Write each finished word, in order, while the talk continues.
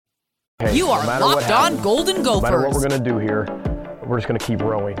Hey, You are Locked On Golden Gophers. No matter what we're going to do here, we're just going to keep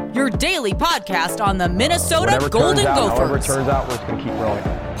rowing. Your daily podcast on the Minnesota Golden Gophers. However it turns out, we're just going to keep rowing.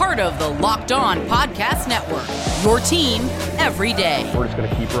 Part of the Locked On Podcast Network. Your team every day. We're just going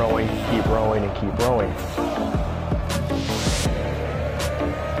to keep rowing, and keep rowing.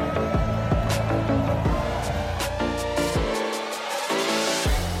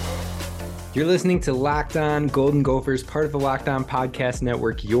 You're listening to Locked On Golden Gophers, part of the Locked On Podcast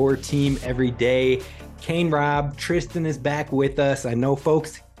Network, your team every day. Kane, Rob, Tristan is back with us. I know,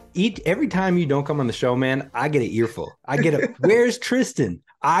 folks, every time you don't come on the show, man, I get an earful. I get a, where's Tristan?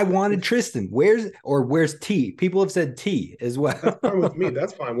 I wanted Tristan. Where's T? People have said T as well. That's fine with me.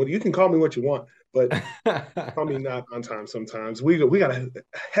 That's fine. Well, you can call me what you want, but call me not on time sometimes. We got a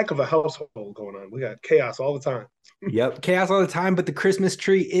heck of a household going on. We got chaos all the time. Yep, chaos all the time, but the Christmas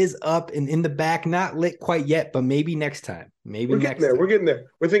tree is up and in the back, not lit quite yet, but maybe next time. We're getting there.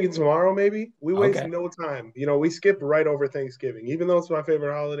 We're thinking tomorrow, maybe. We waste no time. You know, we skip right over Thanksgiving. Even though it's my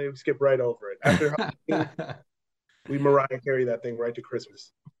favorite holiday, we skip right over it. After Halloween, we Mariah Carey that thing right to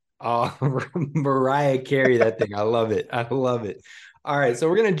Christmas. Oh, Mariah Carey that thing. I love it. All right, so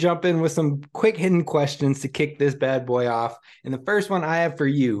we're going to jump in with some quick hidden questions to kick this bad boy off. And the first one I have for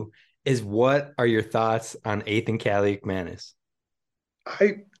you is, what are your thoughts on Ethan Kaliakmanis?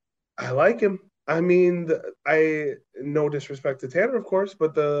 I like him. I mean, no disrespect to Tanner, of course,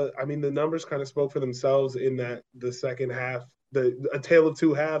 but the numbers kind of spoke for themselves in that the second half, a tale of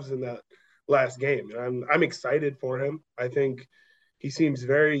two halves in that last game. And I'm excited for him. I think he seems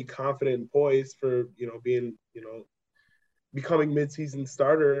very confident and poised for, being, becoming midseason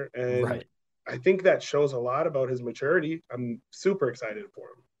starter. And right. I think that shows a lot about his maturity. I'm super excited for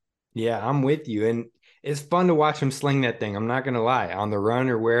him. Yeah, I'm with you. And it's fun to watch him sling that thing. I'm not going to lie. On the run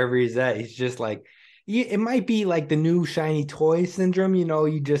or wherever he's at, he's just like, it might be like the new shiny toy syndrome.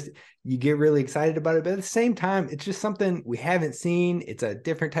 You get really excited about it. But at the same time, it's just something we haven't seen. It's a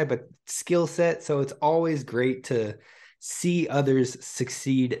different type of skill set. So it's always great to see others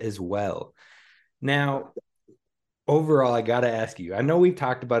succeed as well. Now, overall, I got to ask you, I know we've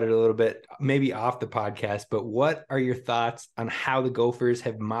talked about it a little bit, maybe off the podcast, but what are your thoughts on how the Gophers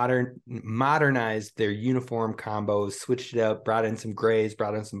have modernized their uniform combos, switched it up, brought in some grays,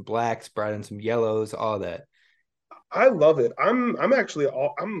 brought in some blacks, brought in some yellows, all that? I love it. I'm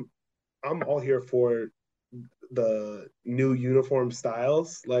all here for the new uniform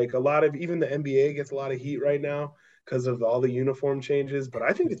styles. Like, a lot of, even the NBA gets a lot of heat right now because of all the uniform changes, but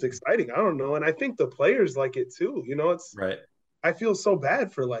I think it's exciting. I don't know. And I think the players like it too. It's right. I feel so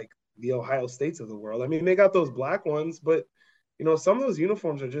bad for like the Ohio States of the world. I mean, they got those black ones, but some of those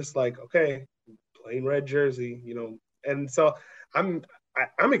uniforms are just like, okay, plain red jersey, and so I'm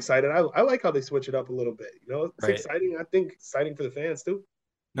excited. I like how they switch it up a little bit. It's right. Exciting. I think exciting for the fans too.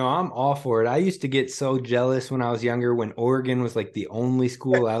 No, I'm all for it. I used to get so jealous when I was younger, when Oregon was like the only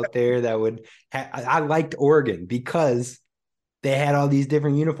school out there that would I liked Oregon because they had all these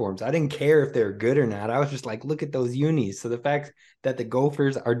different uniforms. I didn't care if they were good or not. I was just like, look at those unis. So the fact that the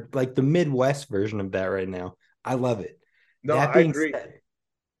Gophers are like the Midwest version of that right now, I love it. No, I agree.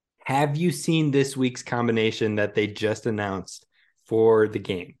 Have you seen this week's combination that they just announced for the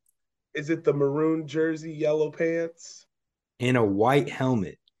game? Is it the maroon jersey, yellow pants, and a white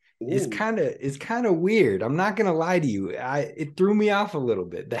helmet? It's kind of weird. I'm not gonna lie to you. It threw me off a little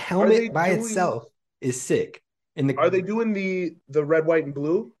bit. The helmet by itself is sick. Are they doing the red, white, and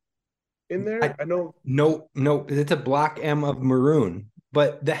blue in there? I know. No, it's a block M of maroon.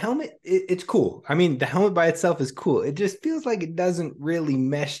 But the helmet, it's cool. I mean, the helmet by itself is cool. It just feels like it doesn't really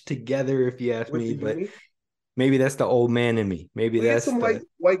mesh together, if you ask me. But maybe that's the old man in me. Maybe that's some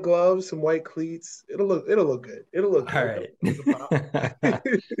white gloves, some white cleats. It'll look good. It'll look all good. Right.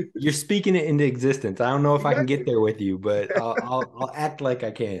 You're speaking it into existence. I don't know if I can get there with you, but I'll act like I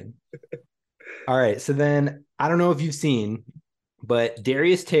can. All right. So then, I don't know if you've seen, but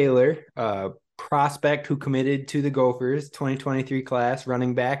Darius Taylor, prospect who committed to the Gophers, 2023 class,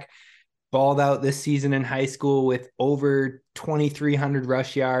 running back, balled out this season in high school with over 2,300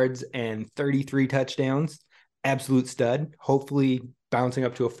 rush yards and 33 touchdowns. Absolute stud. Hopefully bouncing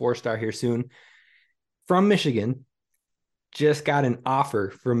up to a 4-star here soon. From Michigan, just got an offer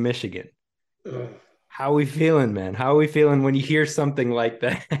from Michigan. How are we feeling, man? How are we feeling when you hear something like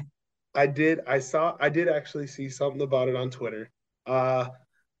that? I did actually see something about it on Twitter. I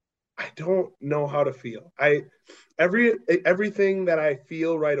don't know how to feel. Everything that I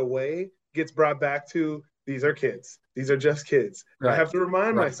feel right away gets brought back to, these are kids. These are just kids. Right. I have to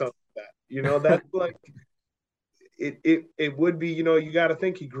remind myself of that. That's like it would be, you got to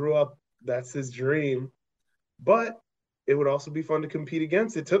think he grew up, that's his dream. But it would also be fun to compete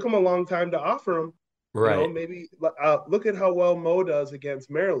against. It took them a long time to offer them. Right. Maybe look at how well Mo does against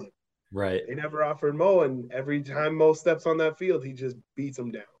Maryland. Right. They never offered Mo, and every time Mo steps on that field, he just beats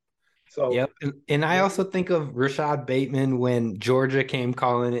them down. So, Yep. And I also think of Rashad Bateman when Georgia came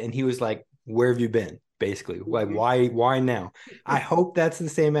calling and he was like, "Where have you been?" Basically, like, why now? I hope that's the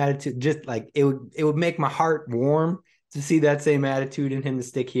same attitude. Just like it would make my heart warm to see that same attitude in him to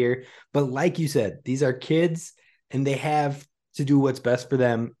stick here. But like you said, these are kids and they have to do what's best for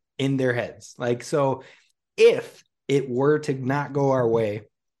them in their heads. Like, so if it were to not go our way,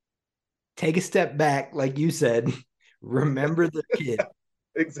 take a step back, like you said, remember the kid.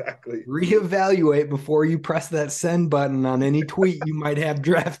 exactly. Reevaluate before you press that send button on any tweet you might have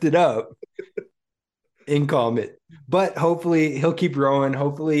drafted up and calm it. But hopefully he'll keep growing.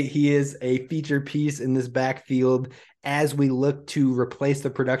 Hopefully he is a feature piece in this backfield as we look to replace the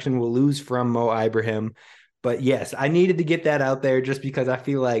production we'll lose from Mo Ibrahim. But yes, I needed to get that out there just because I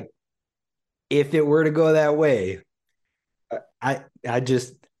feel like if it were to go that way,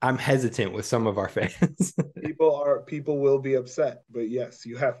 I'm hesitant with some of our fans. People will be upset, but yes,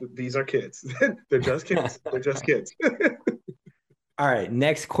 you have to. These are kids. They're just kids. They're just kids. All right,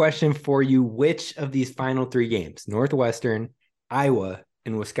 next question for you. Which of these final three games, Northwestern, Iowa,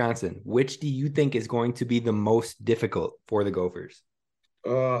 and Wisconsin, which do you think is going to be the most difficult for the Gophers?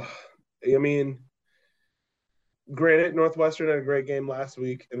 I mean, granted, Northwestern had a great game last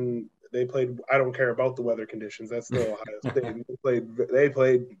week, and they played. I don't care about the weather conditions. That's still Ohio State. They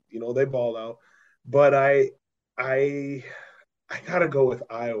played. They balled out. But I gotta go with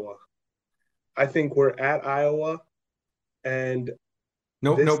Iowa. I think we're at Iowa, and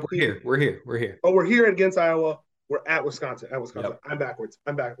Nope. We're here. Oh, we're here against Iowa. We're at Wisconsin. Yep. I'm backwards.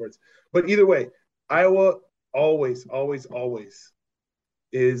 But either way, Iowa always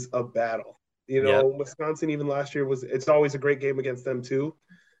is a battle. Yep. Wisconsin even last year it's always a great game against them too.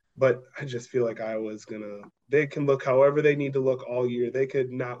 But I just feel like Iowa's they can look however they need to look all year. They could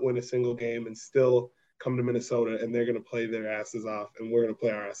not win a single game and still come to Minnesota, and they're going to play their asses off, and we're going to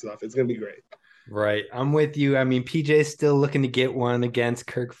play our asses off. It's going to be great. Right. I'm with you. I mean, PJ's still looking to get one against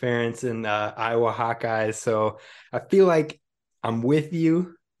Kirk Ferentz and Iowa Hawkeyes. So I feel like I'm with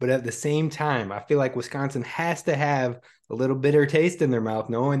you, but at the same time, I feel like Wisconsin has to have a little bitter taste in their mouth,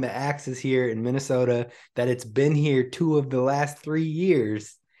 knowing the Axe is here in Minnesota, that it's been here 2 of the last 3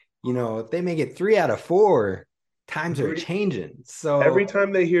 years. If they make it 3 out of 4, times are changing. So every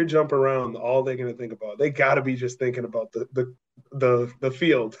time they hear jump around, all they're going to think about, they got to be just thinking about the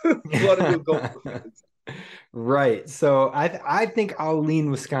field. Right. So I think I'll lean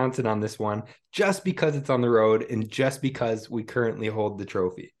Wisconsin on this one just because it's on the road and just because we currently hold the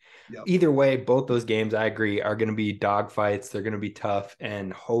trophy. Yep. Either way, both those games, I agree, are going to be dogfights. They're going to be tough,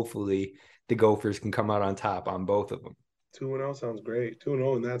 and hopefully the Gophers can come out on top on both of them. 2-0 sounds great.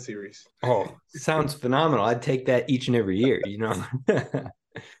 2-0 in that series. Oh, sounds phenomenal. I'd take that each and every year,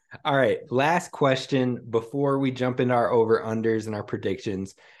 All right. Last question before we jump into our over-unders and our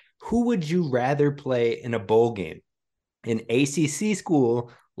predictions. Who would you rather play in a bowl game? An ACC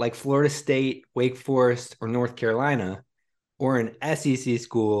school like Florida State, Wake Forest, or North Carolina, or an SEC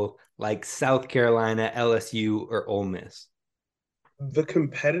school like South Carolina, LSU, or Ole Miss? The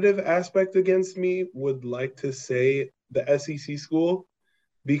competitive aspect against me would like to say the SEC school,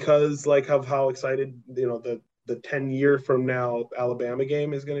 because of how excited the 10-year from now Alabama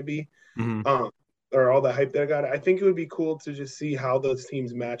game is going to be, or all the hype that I got. I think it would be cool to just see how those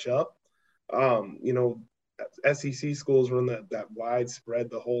teams match up. SEC schools run that wide spread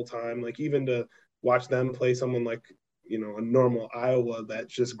the whole time. Even to watch them play someone like a normal Iowa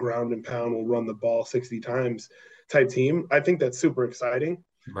that's just ground and pound, will run the ball 60 times type team. I think that's super exciting.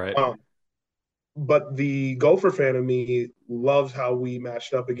 Right. But the Gopher fan of me loves how we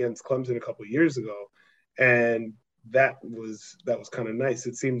matched up against Clemson a couple of years ago, and that was kind of nice.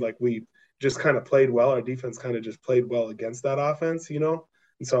 It seemed like we just kind of played well. Our defense kind of just played well against that offense, And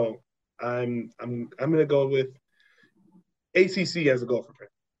so I'm going to go with ACC as a Gopher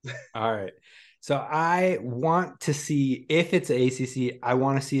fan. All right. So I want to see, if it's ACC, I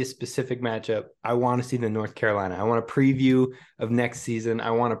want to see a specific matchup. I want to see the North Carolina. I want a preview of next season. I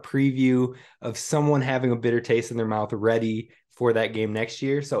want a preview of someone having a bitter taste in their mouth ready for that game next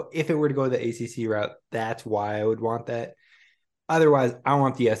year. So if it were to go the ACC route, that's why I would want that. Otherwise, I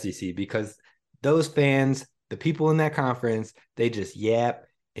want the SEC, because those fans, the people in that conference, they just yap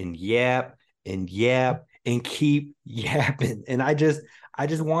and yap and yap and keep yapping. And I just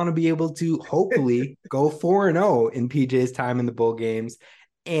want to be able to hopefully go 4-0 in PJ's time in the bowl games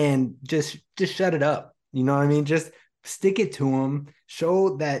and just shut it up. You know what I mean? Just Stick it to them.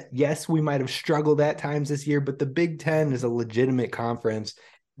 Show that, yes, we might have struggled at times this year, but the Big Ten is a legitimate conference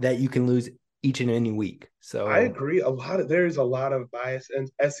that you can lose each and any week. So I agree. There's a lot of bias and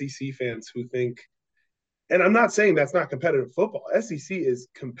SEC fans who think, and I'm not saying that's not competitive football. SEC is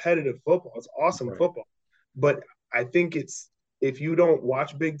competitive football. It's awesome football. But I think it's, if you don't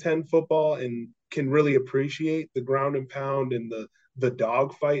watch Big Ten football and can really appreciate the ground and pound and the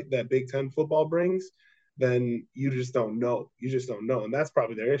dogfight that Big Ten football brings, then you just don't know. You just don't know. And that's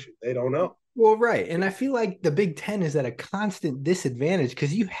probably their issue. They don't know. Well, right. And I feel like the Big Ten is at a constant disadvantage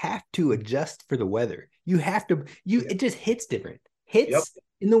because you have to adjust for the weather. You have to, it just hits different. Hits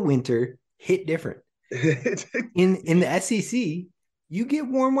in the winter hit different. In the SEC, you get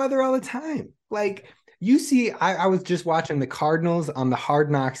warm weather all the time. Like you see, I was just watching the Cardinals on the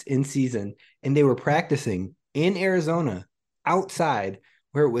Hard Knocks in season, and they were practicing in Arizona outside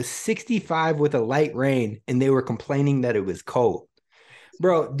where it was 65 with a light rain, and they were complaining that it was cold.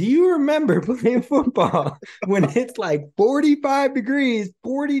 Bro, do you remember playing football when it's like 45 degrees,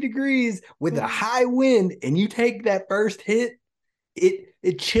 40 degrees with a high wind, and you take that first hit?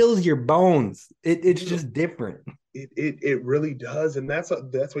 It chills your bones. It's just different. It really does, and that's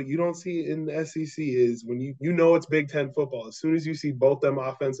what you don't see in the SEC is when you know it's Big Ten football. As soon as you see both them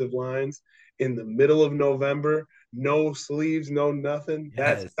offensive lines in the middle of November, no sleeves, no nothing.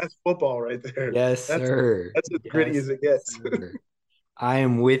 That's football right there. Yes, sir. That's as gritty as it gets. I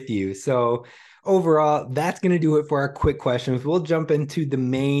am with you. So overall, that's going to do it for our quick questions. We'll jump into the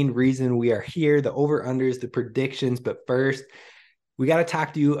main reason we are here, the over-unders, the predictions. But first, we got to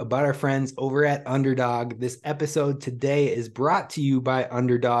talk to you about our friends over at Underdog. This episode today is brought to you by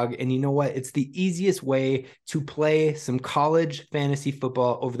Underdog. And you know what? It's the easiest way to play some college fantasy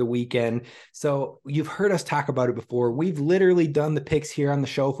football over the weekend. So you've heard us talk about it before. We've literally done the picks here on the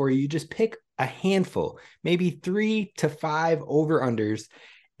show for you. You just pick a handful, maybe 3 to 5 over-unders,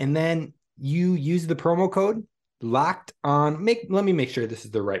 and then you use the promo code locked on. Let me make sure this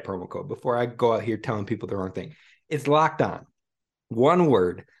is the right promo code before I go out here telling people the wrong thing. It's locked on. One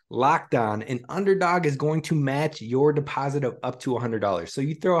word, locked on, and Underdog is going to match your deposit of up to $100. So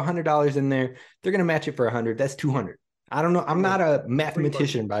you throw $100 in there, they're going to match it for $100. That's $200. I don't know. I'm not a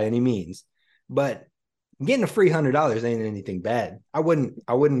mathematician by any means, but getting a free $100 ain't anything bad. I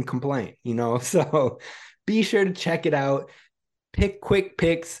wouldn't complain, So be sure to check it out. Pick quick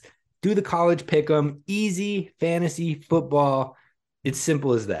picks, do the college pick 'em, easy fantasy football. It's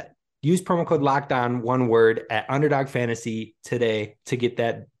simple as that. Use promo code LOCKEDON, one word, at Underdog Fantasy today to get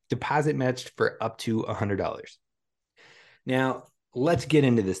that deposit matched for up to $100. Now, let's get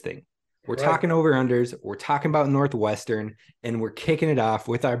into this thing. We're talking over-unders. We're talking about Northwestern, and we're kicking it off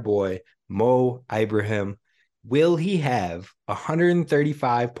with our boy, Mo Ibrahim. Will he have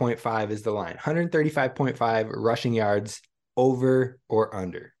 135.5 is the line? 135.5 rushing yards, over or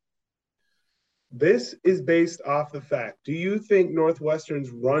under? This is based off the fact, do you think Northwestern's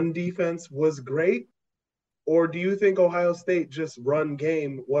run defense was great? Or do you think Ohio State just run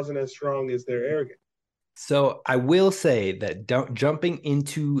game wasn't as strong as their air game? So I will say that jumping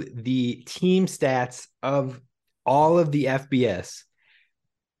into the team stats of all of the FBS,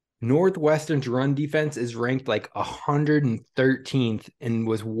 Northwestern's run defense is ranked like 113th and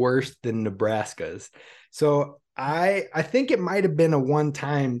was worse than Nebraska's. So I think it might have been a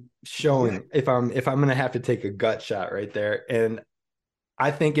one-time showing if I'm going to have to take a gut shot right there. And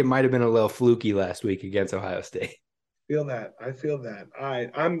I think it might have been a little fluky last week against Ohio State. I feel that.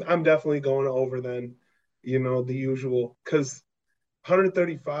 I'm definitely going over then, the usual, because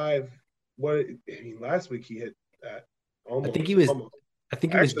 135, last week he hit that almost. I think he was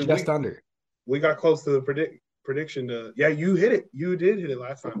just under. We got close to the prediction you hit it. You did hit it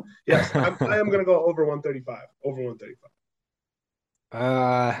last time. Yes, I am going to go over 135. Over 135.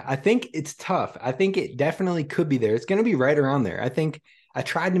 I think it's tough. I think it definitely could be there. It's going to be right around there. I think I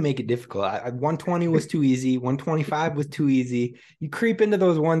tried to make it difficult. 120 was too easy. 125 was too easy. You creep into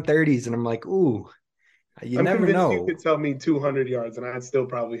those 130s, and I'm like, ooh, I'm never know. You could tell me 200 yards, and I'd still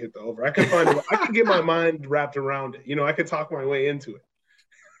probably hit the over. I could get my mind wrapped around it. I could talk my way into it.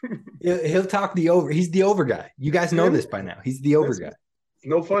 He'll talk the over. He's the over guy. You guys know this by now. He's the over guy.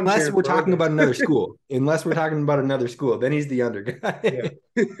 No fun. Unless we're talking about another school. Then he's the under guy. Yeah.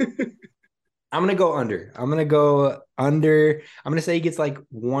 I'm going to go under. I'm going to say he gets like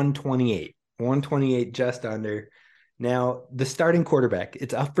 128, just under. Now, the starting quarterback,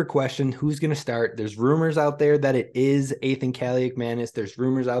 it's up for question. Who's going to start? There's rumors out there that it is Ethan Kaliakmanis. There's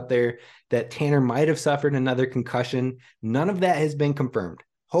rumors out there that Tanner might have suffered another concussion. None of that has been confirmed.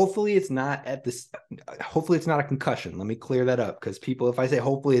 Hopefully it's not at this. Hopefully it's not a concussion. Let me clear that up, because people, if I say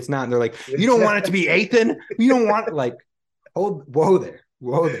hopefully it's not, and they're like, you don't want it to be Ethan. You don't want like, oh, whoa there.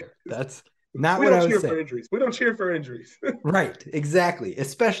 That's not what I was saying. We don't cheer for injuries. Right, exactly.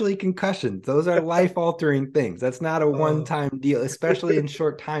 Especially concussions. Those are life-altering things. That's not a one-time deal, especially in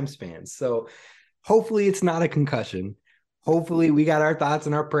short time spans. So hopefully it's not a concussion. Hopefully we got our thoughts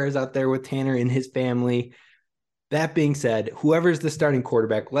and our prayers out there with Tanner and his family. That being said, whoever's the starting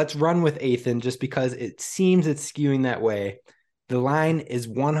quarterback, let's run with Ethan, just because it seems it's skewing that way. The line is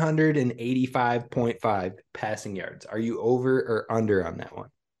 185.5 passing yards. Are you over or under on that one?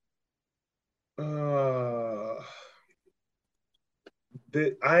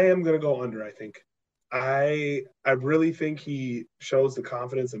 I am gonna go under. I think. I really think he shows the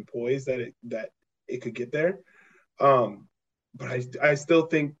confidence and poise that it could get there. But I still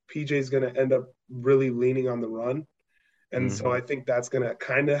think PJ is gonna end up really leaning on the run, and so I think that's gonna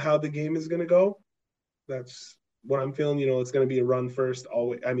kind of how the game is gonna go. That's what I'm feeling. It's gonna be a run first.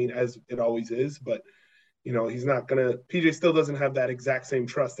 Always, I mean, as it always is. But he's not gonna. PJ still doesn't have that exact same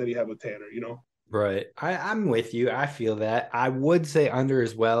trust that he had with Tanner. Right. I'm with you. I feel that. I would say under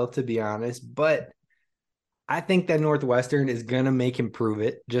as well, to be honest, but I think that Northwestern is going to make him prove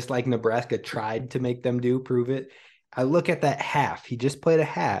it, just like Nebraska tried to make them prove it. I look at that half. He just played a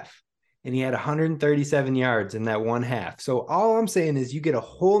half, and he had 137 yards in that one half. So all I'm saying is you get a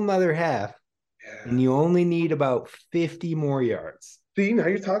whole nother half, and you only need about 50 more yards. See, now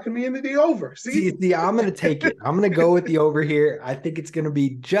you're talking me into the over. See, I'm going to take it. I'm going to go with the over here. I think it's going to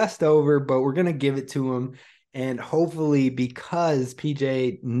be just over, but we're going to give it to him. And hopefully, because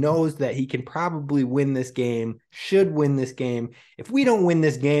PJ knows that he can probably win this game, should win this game. If we don't win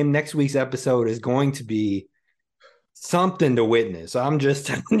this game, next week's episode is going to be something to witness. I'm just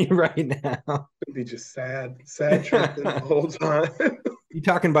telling you right now. It'd be just sad truth the whole time. You're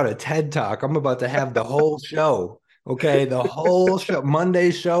talking about a TED Talk. I'm about to have the whole show. Okay, the whole show,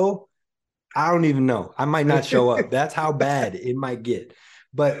 Monday's show, I don't even know. I might not show up. That's how bad it might get.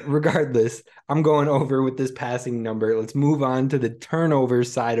 But regardless, I'm going over with this passing number. Let's move on to the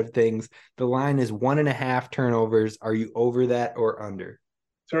turnovers side of things. The line is 1.5 turnovers. Are you over that or under?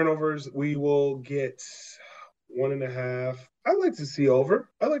 Turnovers, we will get 1.5. I'd like to see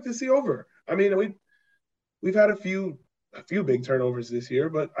over. I mean, we've had a few big turnovers this year,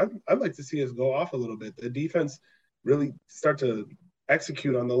 but I'd like to see us go off a little bit. The defense really start to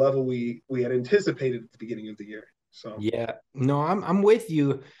execute on the level we had anticipated at the beginning of the year. So yeah, no, I'm with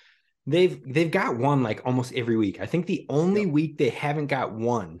you. They've got one like almost every week. I think the only week they haven't got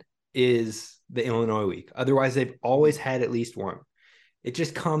one is the Illinois week. Otherwise, they've always had at least one. It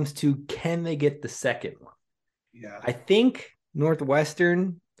just comes to, can they get the second one? Yeah, I think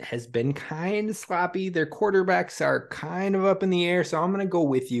Northwestern has been kind of sloppy. Their quarterbacks are kind of up in the air. So I'm going to go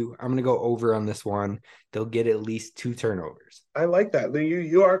with you. I'm going to go over on this one. They'll get at least 2 turnovers. I like that.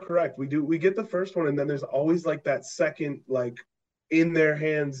 You are correct. We get the first one, and then there's always like that second, like in their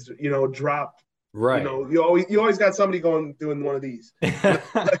hands, drop. Right. You always got somebody doing one of these. like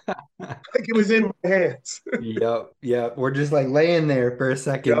it was in my hands. Yep. We're just like laying there for a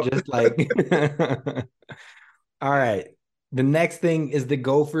second, just like. All right. The next thing is the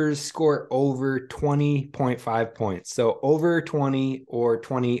Gophers score over 20.5 points. So over 20 or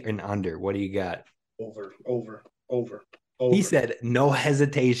 20 and under. What do you got? Over. He said no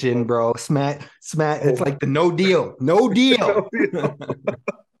hesitation, bro. Smack. It's like the no deal. No deal.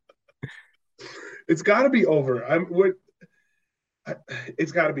 It's got to be over.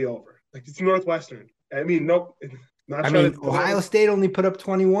 It's got to be over. Like, it's Northwestern. I mean, nope. Ohio State only put up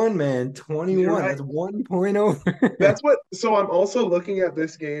 21, man. 21. Right. That's 1 point over. So I'm also looking at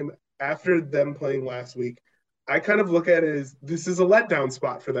this game after them playing last week. I kind of look at it as this is a letdown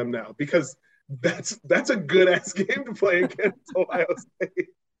spot for them now, because that's a good ass game to play against Ohio State.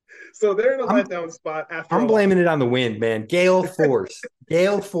 So they're in a letdown spot after. I'm blaming it on the wind, man. Gale force.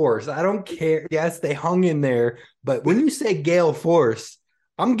 I don't care. Yes, they hung in there, but when you say gale force,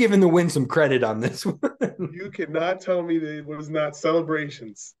 I'm giving the wind some credit on this one. You cannot tell me that it was not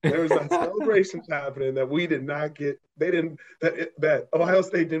celebrations. There was not celebrations happening that we did not get. They didn't. That Ohio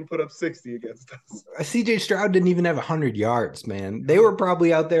State didn't put up 60 against us. CJ Stroud didn't even have 100 yards, man. They were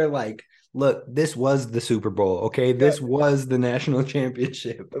probably out there like, look, this was the Super Bowl, okay? This was the national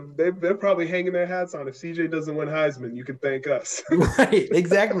championship. They're probably hanging their hats on. If CJ doesn't win Heisman, you can thank us. Right,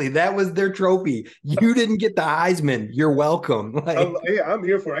 exactly. That was their trophy. You didn't get the Heisman. You're welcome. I'm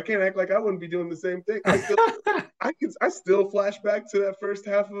here for it. I can't act like I wouldn't be doing the same thing. I still flash back to that first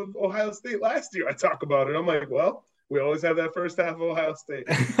half of Ohio State last year. I talk about it. I'm like, well, We always have that first half of Ohio State.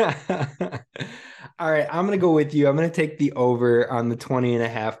 All right, I'm going to go with you. I'm going to take the over on the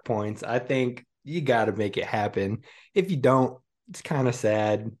 20.5 points. I think you got to make it happen. If you don't, it's kind of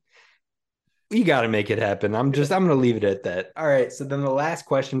sad. You got to make it happen. I'm going to leave it at that. All right, so then the last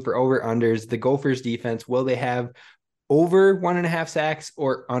question for over-unders, the Gophers defense, will they have over 1.5 sacks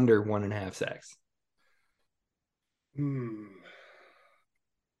or under 1.5 sacks?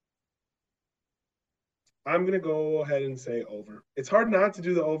 I'm going to go ahead and say over. It's hard not to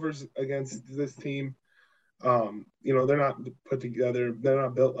do the overs against this team. They're not put together. They're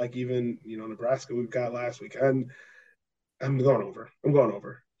not built like even, Nebraska we've got last week. And I'm going over.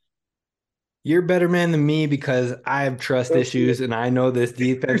 You're a better man than me because I have trust issues and I know this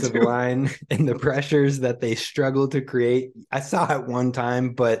defensive line and the pressures that they struggle to create. I saw it one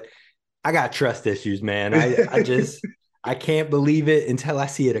time, but I got trust issues, man. I can't believe it until I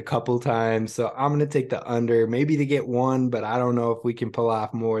see it a couple times. So I'm going to take the under, maybe to get one, but I don't know if we can pull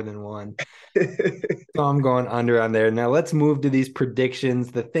off more than one. So I'm going under on there. Now let's move to these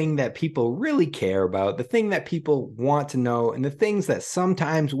predictions, the thing that people really care about, the thing that people want to know, and the things that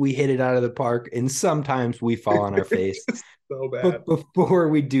sometimes we hit it out of the park and sometimes we fall on our face. So bad. But before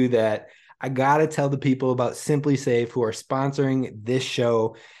we do that, I got to tell the people about Simply Safe who are sponsoring this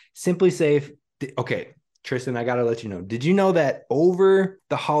show. Simply Safe. Okay. Tristan, I got to let you know. Did you know that over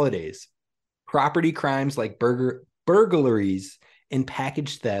the holidays, property crimes like burglaries and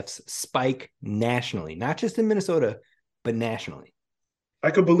package thefts spike nationally, not just in Minnesota, but nationally?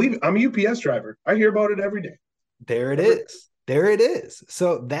 I could believe it. I'm a UPS driver. I hear about it every day. There it is. There it is.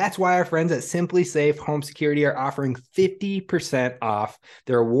 So that's why our friends at Simply Safe Home Security are offering 50% off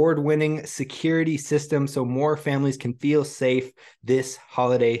their award-winning security system so more families can feel safe this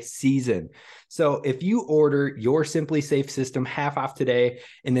holiday season. So if you order your Simply Safe system half off today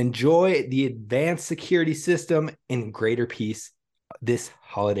and enjoy the advanced security system in greater peace this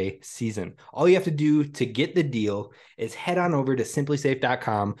holiday season, all you have to do to get the deal is head on over to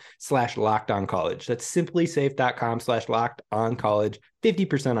simplysafe.com/lockedoncollege. That's simplysafe.com/lockedoncollege.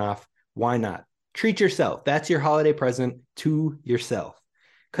 50% off. Why not? Treat yourself. That's your holiday present to yourself.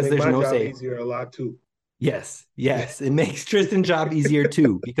 Because there's no safe. Easier a lot too. Yes. It makes Tristan's job easier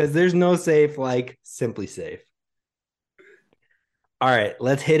too, because there's no safe like Simply Safe. All right,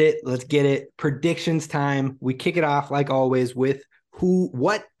 let's hit it. Let's get it. Predictions time. We kick it off like always with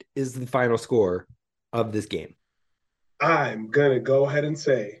what is the final score of this game? I'm going to go ahead and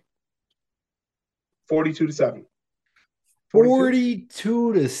say 42-7.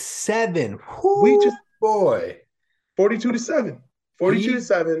 42-7. Boy. 42-7.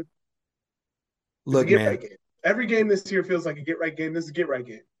 42-7. Look, man. Right game. Every game this year feels like a get-right game. This is a get-right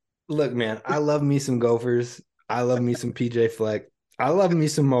game. Look, man, I love me some Gophers. I love me some PJ Fleck. I love me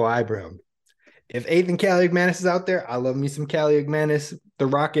some Mo Brown. If Ethan Kaliakmanis is out there, I love me some Kaliakmanis. The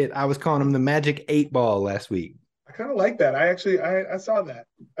Rocket, I was calling him the Magic 8-ball last week. I kind of like that. I saw that.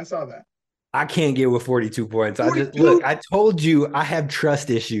 I can't get with 42 points. 42? I told you I have trust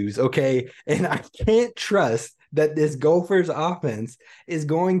issues, okay? And I can't trust that this Gophers offense is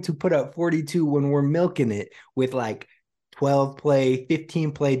going to put up 42 when we're milking it with like 12 play,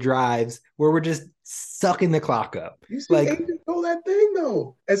 15 play drives where we're just sucking the clock up. You see Aiden throw that thing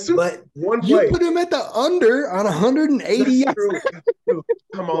though. As soon as one you play. Put him at the under on 180 yards.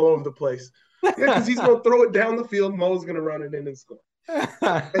 I'm all over the place. Yeah, because he's going to throw it down the field. Mo's going to run it in and score.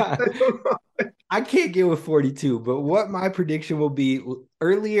 I can't get with 42, but what my prediction will be,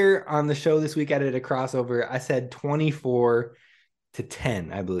 earlier on the show this week I did a crossover. I said 24-10,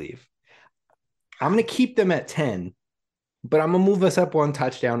 I believe. I'm going to keep them at 10, but I'm going to move us up one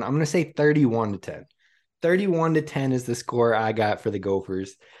touchdown. I'm going to say 31-10. 31-10 is the score I got for the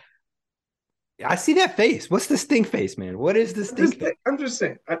Gophers. I see that face. What's the stink face, man? What is the stink face? I'm just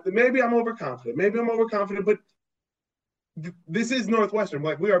saying. Maybe I'm overconfident. But this is Northwestern.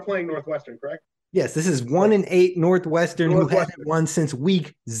 Like, we are playing Northwestern, correct? Yes, this is 1-8 Northwestern who hasn't won since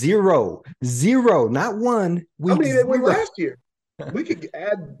week 0. 0, not 1. They won last year. We could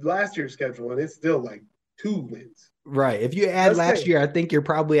add last year's schedule, and it's still like 2 wins. Right. If you add last year, I think you're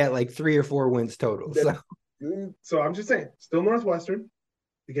probably at like 3 or 4 wins total. So I'm just saying, still Northwestern.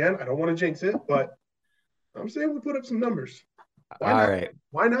 Again, I don't want to jinx it, but I'm saying we put up some numbers. All right.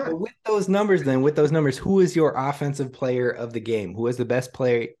 Why not? Well, with those numbers, who is your offensive player of the game? Who is the best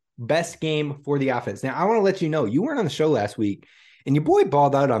game for the offense? Now, I want to let you know, you weren't on the show last week, and your boy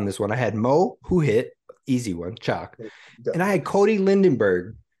balled out on this one. I had Mo, who hit, easy one, chalk. And I had Cody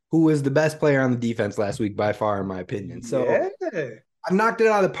Lindenberg, who was the best player on the defense last week by far, in my opinion. So I knocked it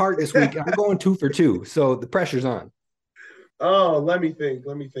out of the park this week. I'm going 2 for 2, so the pressure's on. Oh, let me think.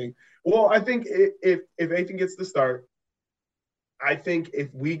 Well, I think if Ethan gets the start, I think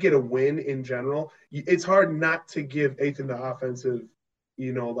if we get a win in general, it's hard not to give Ethan the offensive,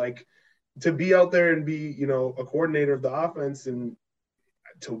 like to be out there and be, a coordinator of the offense and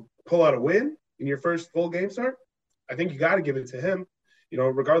to pull out a win in your first full game start. I think you got to give it to him,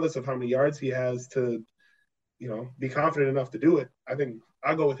 regardless of how many yards he has to, be confident enough to do it. I think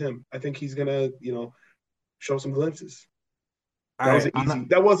I'll go with him. I think he's going to, show some glimpses.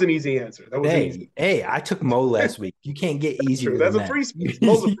 That was an easy answer. That was easy. Hey, I took Mo last week. You can't get easier. That's than a free that.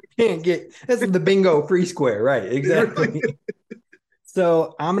 you can't get that's the bingo free square, right? Exactly.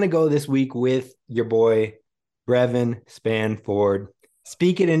 So I'm gonna go this week with your boy Brevin Spanford.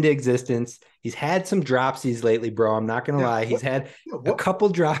 Speak it into existence. He's had some dropsies lately, bro. I'm not gonna lie. He's had a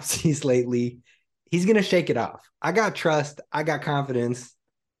couple dropsies lately. He's gonna shake it off. I got trust. I got confidence.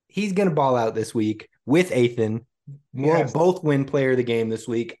 He's gonna ball out this week with Ethan. We'll both win player of the game this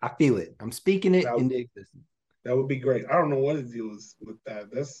week. I feel it. I'm speaking it into existence. That would be great. I don't know what his deal is with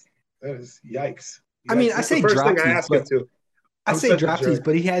that. That is yikes. I mean, I say dropsies. I say dropsies,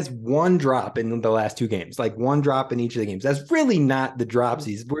 but he has one drop in the last two games, like one drop in each of the games. That's really not the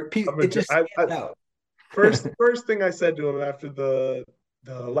dropsies. First thing I said to him after the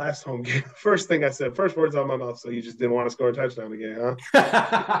last home game, first words out of my mouth. So you just didn't want to score a touchdown again,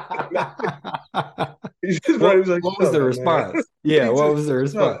 huh? What was the response? Yeah, what was the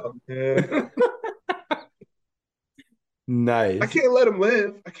response? Nice. I can't let him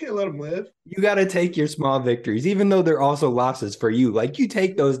live. You got to take your small victories, even though they're also losses for you. Like you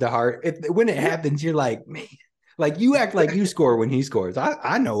take those to heart. When it happens, you're like, man, like you act like you score when he scores.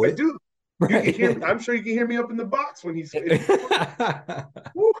 I know it. I do. Right. I'm sure you can hear me up in the box when he's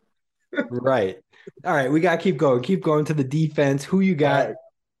right. All right, we got to keep going. Keep going to the defense. Who you got? Right.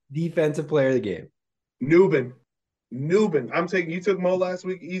 Defensive player of the game. Newbin. You took Mo last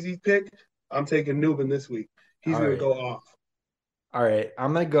week. Easy pick. I'm taking Newbin this week. He's going to go off. All right,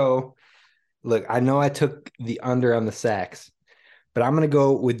 I'm going to go. Look, I know I took the under on the sacks, but I'm going to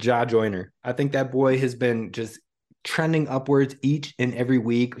go with Ja Joyner. I think that boy has been just trending upwards each and every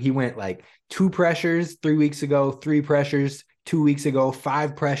week. He went like 2 pressures 3 weeks ago, 3 pressures 2 weeks ago,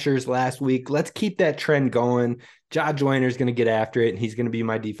 5 pressures last week. Let's keep that trend going. Ja Joyner is going to get after it, and he's going to be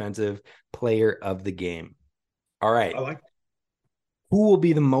my defensive player of the game. All right. I like it. Who will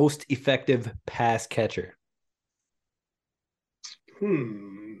be the most effective pass catcher? I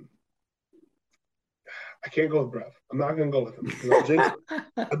can't go with Brev. I'm not going to go with him because I'll jinx him.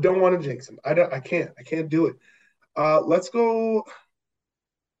 I don't want to jinx him. I can't do it. Let's go.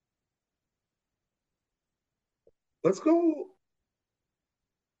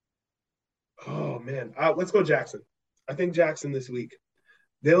 Oh man. Let's go Jackson. I think Jackson this week.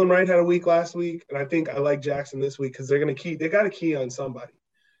 Dylan Wright had a week last week, and I think I like Jackson this week because they got to key on somebody.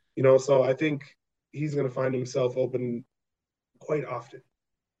 So I think he's going to find himself open quite often.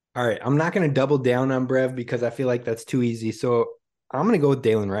 All right. I'm not going to double down on Brev because I feel like that's too easy. So I'm going to go with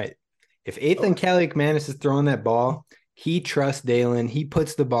Dalen Wright. If Ethan Kaliakmanis is throwing that ball, he trusts Dalen. He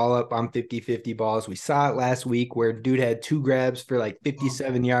puts the ball up on 50-50 balls. We saw it last week where dude had 2 grabs for like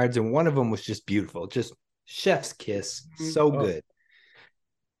 57 yards, and one of them was just beautiful. Just chef's kiss. So good.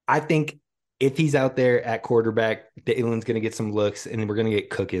 I think if he's out there at quarterback, Dalen's going to get some looks, and we're going to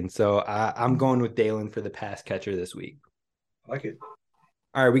get cooking. So I'm going with Dalen for the pass catcher this week. I like it.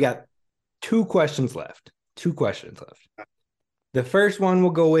 All right, we got 2 questions left. The first one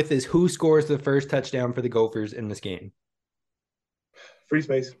we'll go with is who scores the first touchdown for the Gophers in this game? Free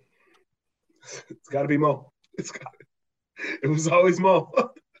space. It's got to be Mo. It was always Mo.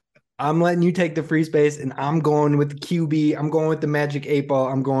 I'm letting you take the free space, and I'm going with the QB. I'm going with the magic 8 ball.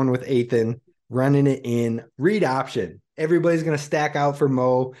 I'm going with Ethan, running it in read option. Everybody's going to stack out for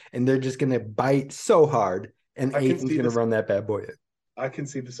Mo, and they're just going to bite so hard, and Ethan's going to run that bad boy in. I can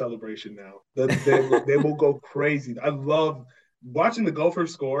see the celebration now. They will go crazy. I love watching the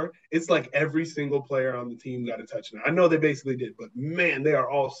Gophers score. It's like every single player on the team got a touchdown. I know they basically did, but man, they are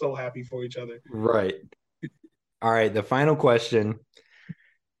all so happy for each other. Right. All right, the final question.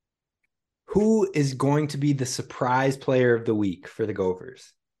 Who is going to be the surprise player of the week for the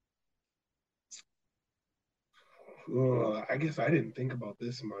Gophers? I guess I didn't think about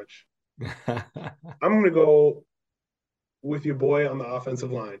this much. I'm going to go with your boy on the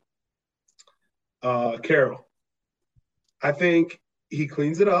offensive line, Carroll. I think he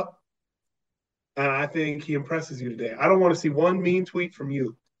cleans it up, and I think he impresses you today. I don't want to see one mean tweet from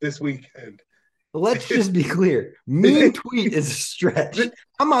you this weekend. Let's just be clear. Mean tweet is a stretch.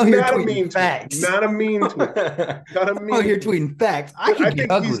 I'm out here tweeting facts. Not a mean tweet. I'm out here tweeting facts. I can be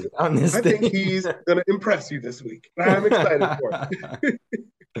ugly on this thing. I think he's going to impress you this week. I'm excited for it.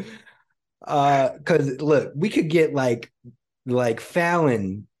 Because look, we could get like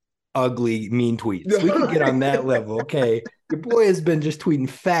Fallon ugly mean tweets. We could get on that level. Okay. Your boy has been just tweeting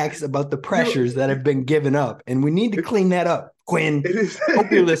facts about the pressures that have been given up, and we need to clean that up. Quinn, hope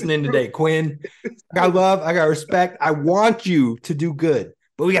you're listening today, Quinn. I got love, I got respect. I want you to do good,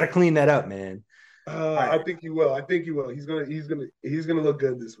 but we got to clean that up, man. I think you will. He's gonna look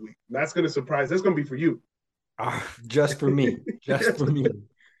good this week. That's gonna surprise. That's gonna be for you. Just for me. Just for me.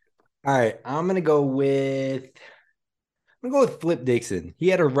 All right. I'm gonna go with Flip Dixon. He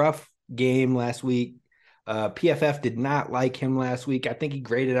had a rough game last week. PFF did not like him last week. I think he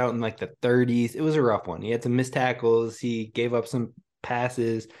graded out in like the 30s. It was a rough one. He had some missed tackles. He gave up some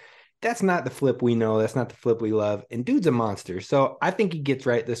passes. That's not the Flip we know. That's not the Flip we love. And dude's a monster. So I think he gets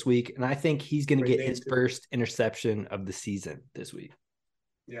right this week. And I think he's going to get his first interception of the season this week.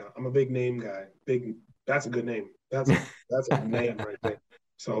 Yeah, I'm a big name guy. That's a good name. That's a name right there.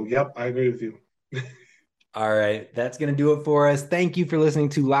 So, yep, I agree with you. All right, that's going to do it for us. Thank you for listening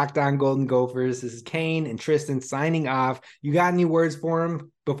to Locked On Golden Gophers. This is Kane and Tristan signing off. You got any words for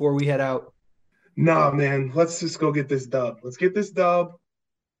him before we head out? Nah, man. Let's just go get this dub. Let's get this dub,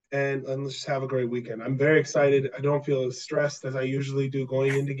 and let's just have a great weekend. I'm very excited. I don't feel as stressed as I usually do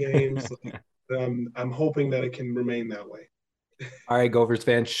going into games. I'm hoping that it can remain that way. All right, Gophers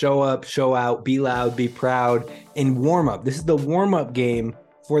fans, show up, show out, be loud, be proud, and warm up. This is the warm-up game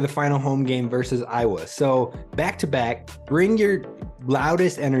for the final home game versus Iowa. So back to back, bring your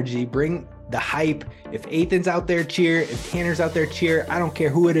loudest energy, bring the hype. If Ethan's out there, cheer. If Tanner's out there, cheer. I don't care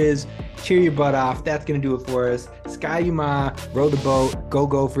who it is. Cheer your butt off. That's going to do it for us. Sky Yuma, row the boat, go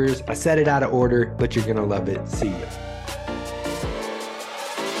Gophers. I said it out of order, but you're going to love it. See ya.